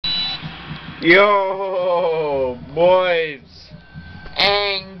Yo, boys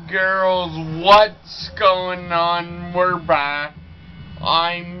and girls, what's going on? We're back.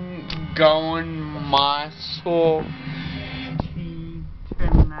 I'm going muscle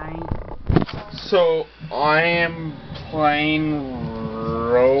tonight. So I am playing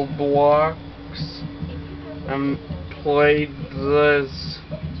Roblox. Played this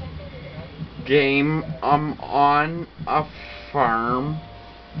game. I'm on a farm.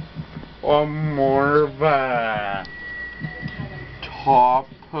 Or more of a top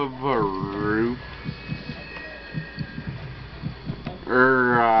of a roof,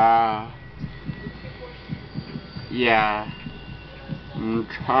 yeah, I'm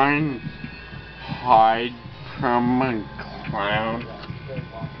trying to hide from a clown,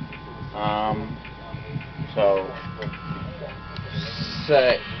 so,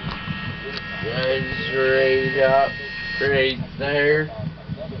 set guys right up, right there.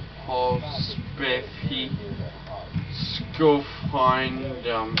 All spiffy. Let's go find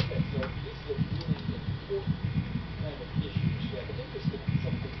them.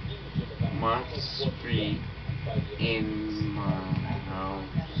 Must be in my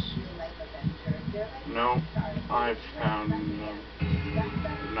house. No, I found them.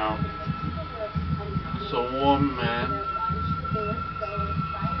 No. It's a woman.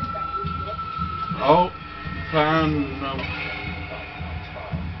 Oh, found them.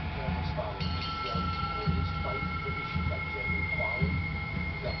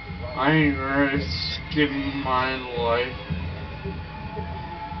 I ain't risking my life.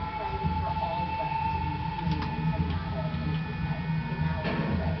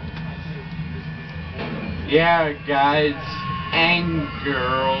 Yeah, guys and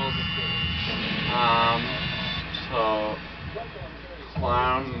girls. So,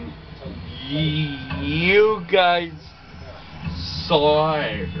 clown, you guys saw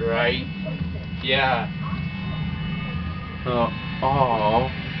it, right? Yeah.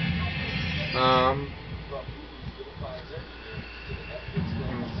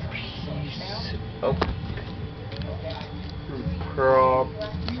 Piece of prop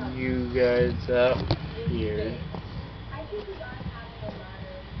you guys up here.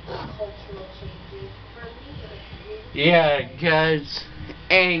 Yeah, guys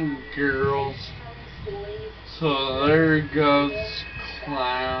and girls. So there goes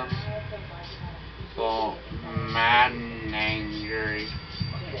clown. So mad and angry.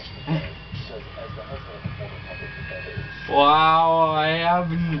 Wow, I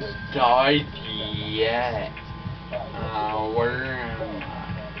haven't died yet. Where am I?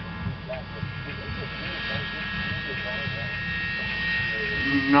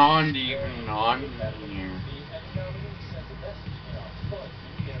 Not even on here.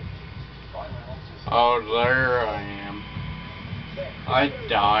 Oh, there I am. I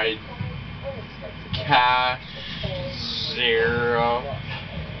died. Cash 0.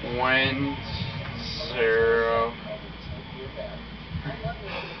 Wins 0.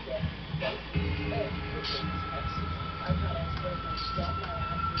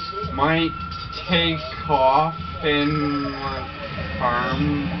 Might take off in my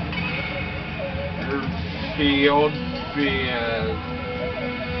farm or field because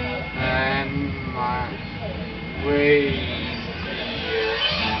and my way here.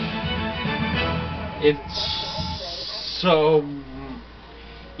 It's so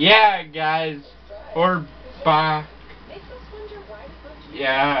yeah, guys, we're back.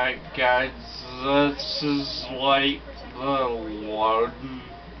 Yeah, guys, this is like the loading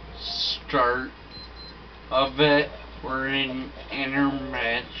start of it. We're in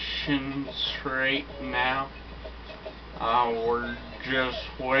intermissions right now. We're just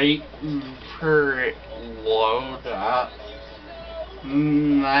waiting for it to load up,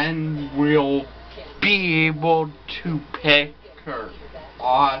 and then we'll be able to pick our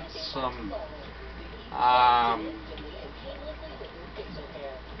awesome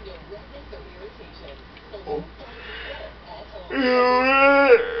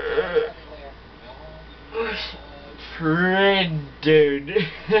Fred, dude.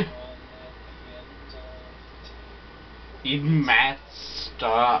 He messed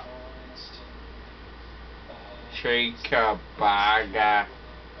up. Chikabaga.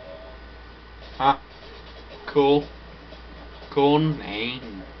 Huh? Cool. Cool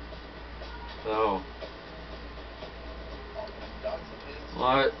name. So,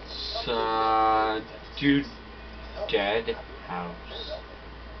 let's do Dead House.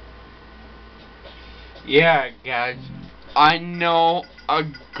 Yeah, guys, I know a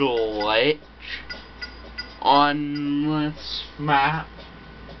glitch on this map,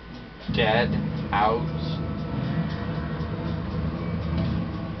 Dead House.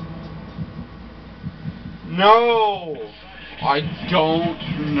 No! I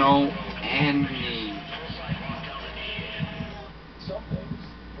don't know any.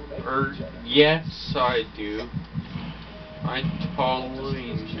 Yes, I do. I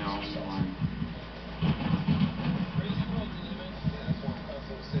totally know one.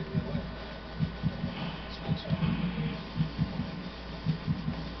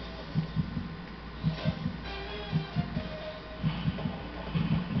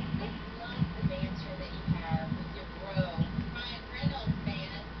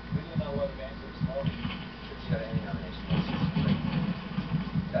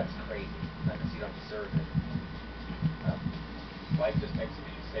 Life just texted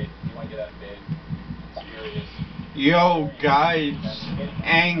me to say, you want to get out of bed? It's serious. Yo, guys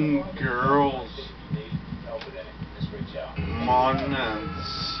and girls, Mona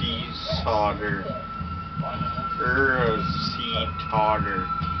Sea Solder, or a sea totter.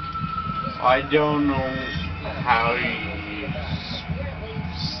 I don't know how you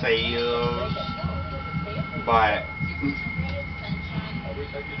say those, but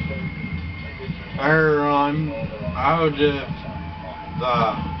I'm out of the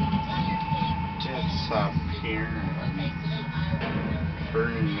disappearance for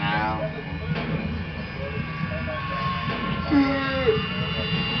now.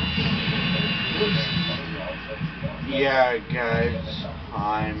 Yeah, guys,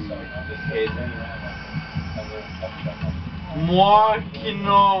 I'm hidden. I'm walking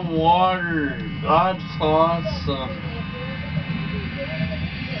on water. That's awesome.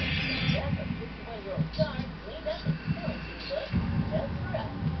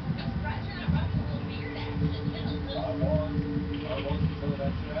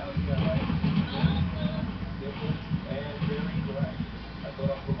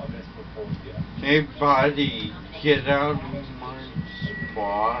 Hey buddy, get out of my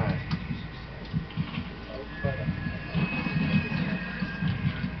spot.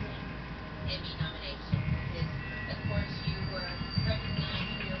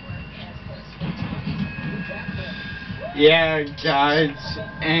 Yeah, guys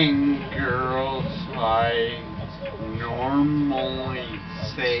and girls, I normally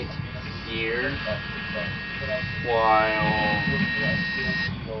sit here while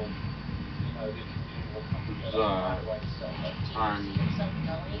the ton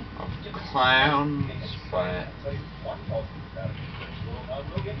of clowns, but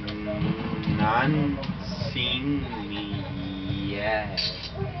none seen me yet.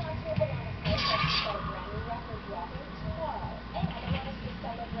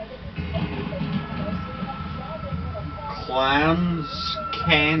 Clowns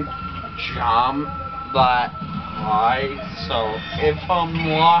can't jump that high, so if I'm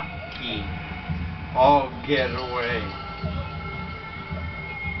lucky, I'll get away.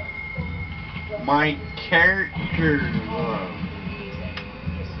 My character, though,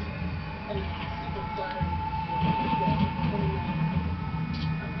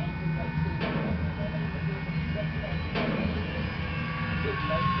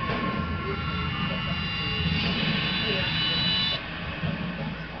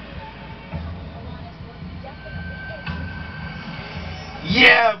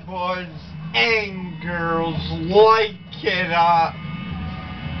 yeah, boys and girls, like it up,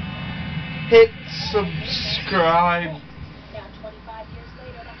 hit subscribe. Now, 25 years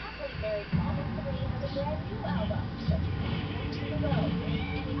later, the happily married Mama 3 has a brand new album, Such a Beautiful to the Road,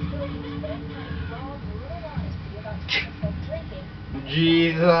 and includes that kind of raw, brutal honesty about tobacco drinking.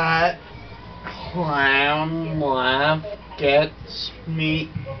 Gee, that clown laugh gets me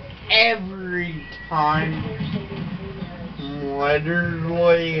every time. I'm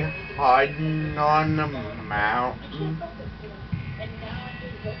literally hiding on a mountain.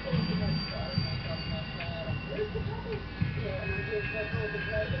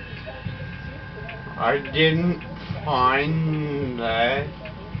 I didn't find that.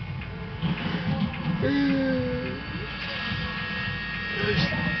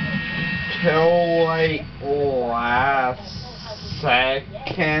 Till like last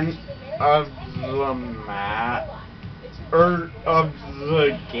second of the map or of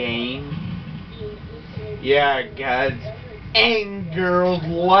the game. Yeah, guys and girls,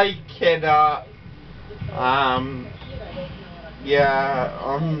 like it up. Yeah,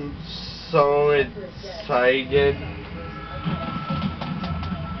 I'm so excited.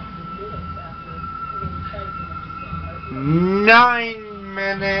 9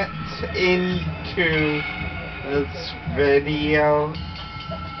 minutes into this video.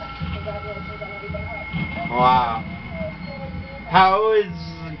 Wow. How is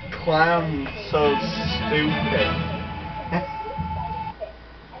the clown so stupid?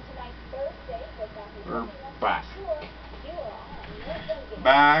 back. Sure, you are. No joking.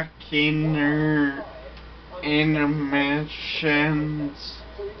 Back in their intermissions.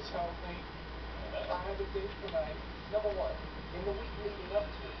 Please help me. I have a date tonight. Number one, in the week leading up to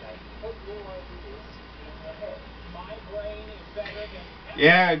the night, put new ideas in your head. My brain is better than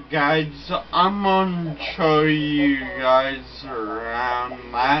Yeah, guys, I'm gonna show you guys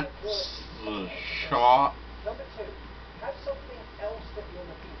around. That's the shop. Number two, have something else that you're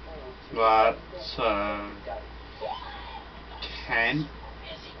looking forward to. That's tent.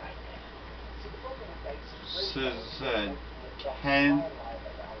 This is a tent.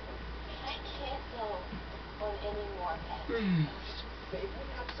 I can't go on any more.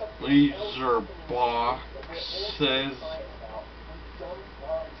 These are boxes.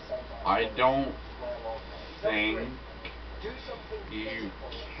 I don't think you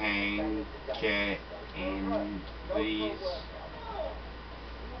can get in these.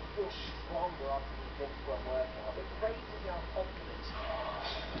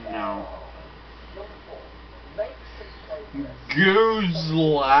 No. Goose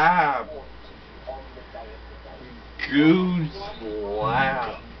Lab. Goose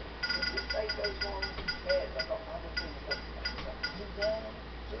Lab.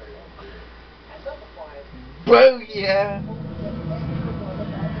 Booyah!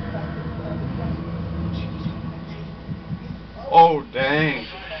 Oh dang.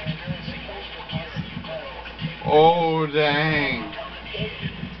 Oh dang.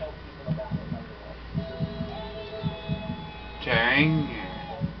 Dang.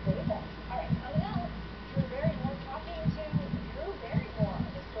 Alright, coming up, Drew Barrymore talking to Drew Barrymore.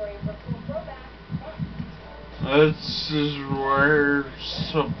 The story of her cool throwback. This is where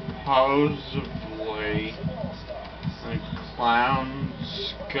supposedly the clown's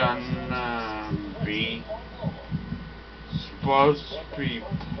gonna be. Supposed to be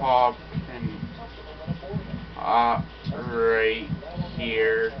popping up right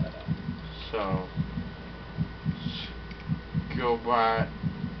here. So go back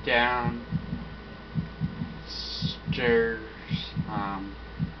down stairs.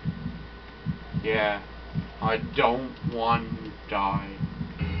 Yeah, I don't want to die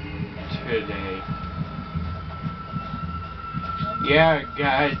today. Yeah,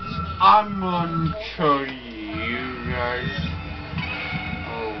 guys, I'm gonna show you guys a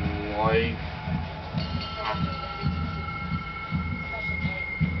life